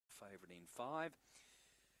favourite in 5.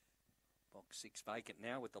 Box 6 vacant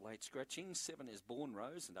now with the late scratching. 7 is Born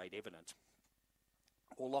Rose and 8 Evident.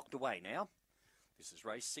 All locked away now. This is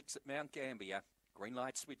race 6 at Mount Gambier. Green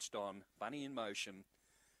light switched on. Bunny in motion.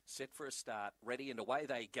 Set for a start, ready and away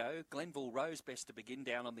they go. Glenville Rose best to begin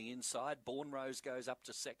down on the inside. Born Rose goes up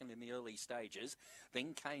to second in the early stages.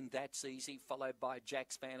 Then came That's Easy, followed by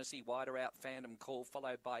Jack's Fantasy. Wider out Phantom Call,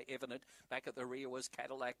 followed by Evident. Back at the rear was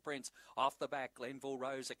Cadillac Prince. Off the back, Glenville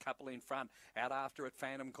Rose, a couple in front. Out after it,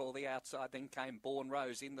 Phantom Call the outside. Then came Born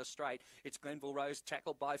Rose in the straight. It's Glenville Rose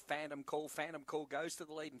tackled by Phantom Call. Phantom Call goes to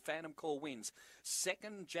the lead and Phantom Call wins.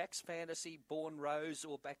 Second, Jack's Fantasy, Born Rose,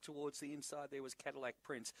 or back towards the inside there was Cadillac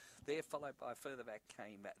Prince. There, followed by further back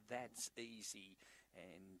came That's Easy,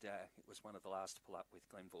 and it was one of the last to pull up with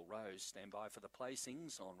Glenville Rose. Stand by for the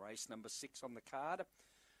placings on race number 6 on the card.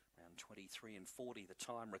 Around 23 and 40 the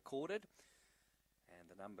time recorded. And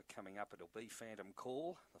the number coming up, it'll be Phantom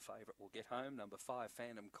Call. The favourite will get home, number 5,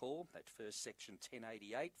 Phantom Call. That first section,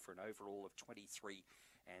 1088, for an overall of 23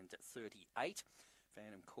 and 38.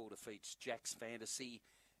 Phantom Call defeats Jack's Fantasy.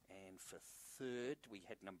 And for third, we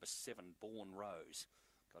had number 7, Born Rose.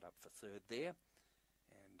 Got up for third there.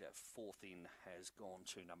 And fourth in has gone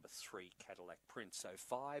to number 3, Cadillac Prince. So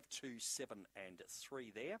 5, 2, 7 and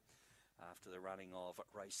 3 there. After the running of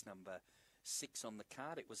race number 6 on the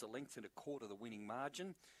card, it was a length and a quarter the winning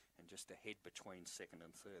margin. And just ahead between second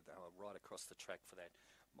and third. They were right across the track for that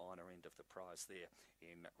minor end of the prize there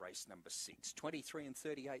in race number 6. 23 and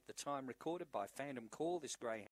 38 the time recorded by Phantom Call. This greyhound